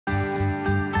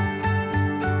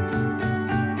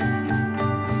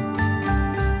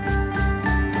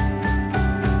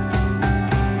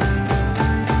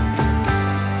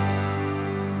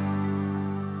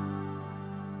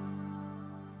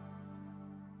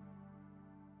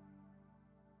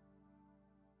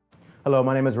Hello,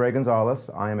 my name is Ray Gonzalez.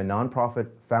 I am a nonprofit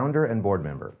founder and board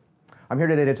member. I'm here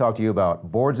today to talk to you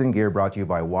about Boards and Gear, brought to you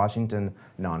by Washington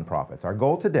Nonprofits. Our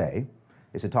goal today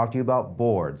is to talk to you about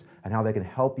boards and how they can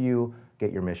help you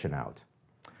get your mission out.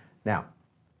 Now,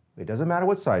 it doesn't matter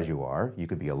what size you are. You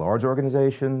could be a large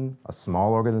organization, a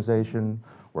small organization,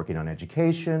 working on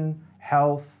education,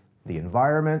 health, the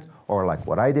environment, or like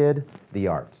what I did, the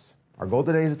arts. Our goal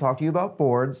today is to talk to you about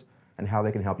boards and how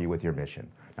they can help you with your mission.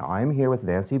 Now, I'm here with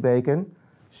Nancy Bacon.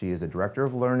 She is the Director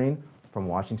of Learning from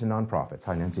Washington Nonprofits.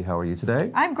 Hi, Nancy. How are you today?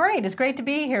 I'm great. It's great to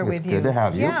be here with you. It's good to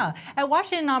have you. Yeah. At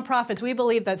Washington Nonprofits, we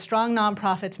believe that strong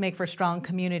nonprofits make for strong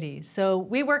communities. So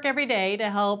we work every day to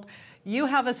help you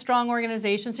have a strong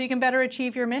organization so you can better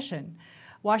achieve your mission.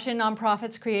 Washington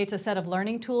Nonprofits creates a set of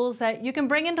learning tools that you can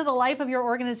bring into the life of your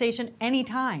organization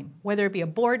anytime, whether it be a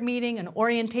board meeting, an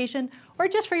orientation, or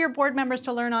just for your board members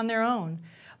to learn on their own.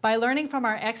 By learning from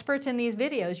our experts in these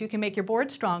videos, you can make your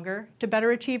board stronger to better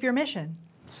achieve your mission.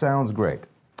 Sounds great.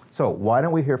 So why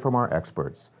don't we hear from our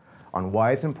experts on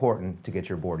why it's important to get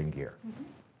your board in gear?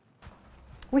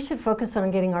 We should focus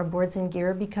on getting our boards in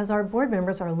gear because our board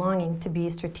members are longing to be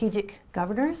strategic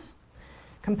governors,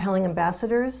 compelling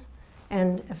ambassadors,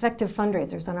 and effective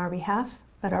fundraisers on our behalf,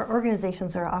 but our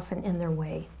organizations are often in their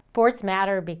way. Boards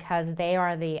matter because they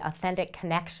are the authentic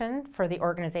connection for the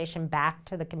organization back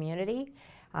to the community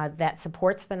that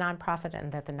supports the nonprofit and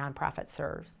that the nonprofit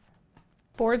serves.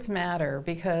 Boards matter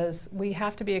because we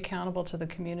have to be accountable to the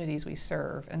communities we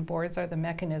serve, and boards are the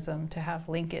mechanism to have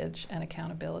linkage and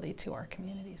accountability to our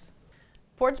communities.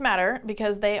 Boards matter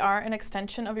because they are an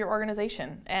extension of your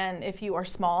organization, and if you are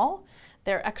small,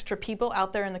 they're extra people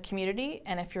out there in the community,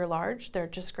 and if you're large, they're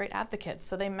just great advocates.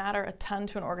 So they matter a ton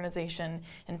to an organization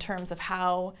in terms of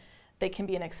how they can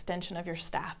be an extension of your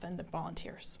staff and the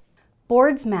volunteers.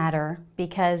 Boards matter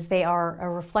because they are a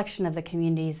reflection of the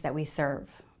communities that we serve.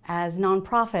 As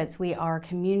nonprofits, we are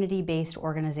community-based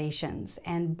organizations,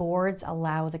 and boards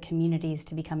allow the communities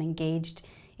to become engaged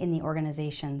in the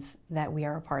organizations that we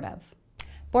are a part of.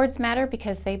 Boards matter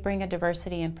because they bring a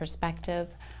diversity in perspective,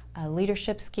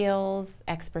 leadership skills,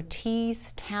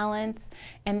 expertise, talents,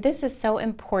 and this is so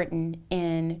important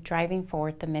in driving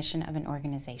forward the mission of an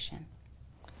organization.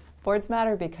 Boards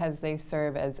matter because they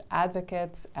serve as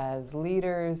advocates, as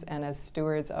leaders, and as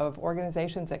stewards of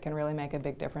organizations that can really make a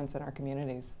big difference in our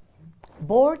communities.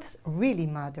 Boards really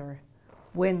matter.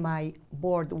 When my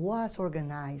board was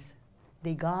organized,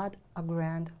 they got a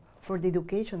grant for the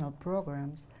educational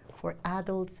programs for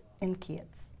adults and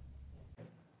kids.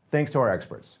 Thanks to our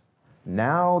experts.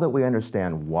 Now that we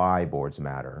understand why boards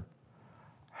matter,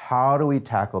 how do we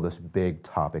tackle this big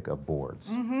topic of boards?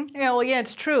 Yeah,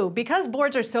 it's true. Because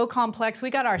boards are so complex, we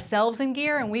got ourselves in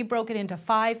gear and we broke it into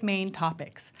 5 main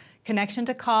topics: connection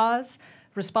to cause,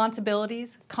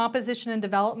 responsibilities, composition and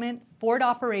development, board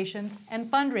operations, and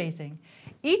fundraising.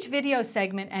 Each video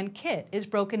segment and kit is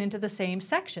broken into the same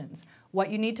sections: what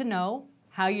you need to know,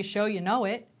 how you show you know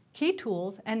it, key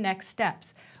tools, and next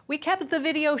steps. We kept the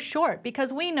video short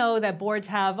because we know that boards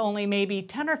have only maybe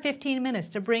 10 or 15 minutes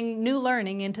to bring new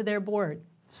learning into their board.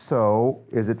 So,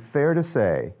 is it fair to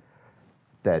say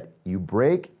that you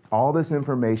break all this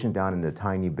information down into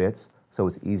tiny bits so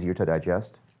it's easier to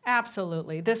digest?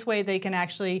 Absolutely. This way they can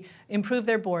actually improve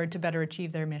their board to better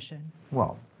achieve their mission.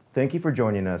 Well, thank you for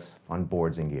joining us on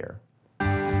Boards and Gear.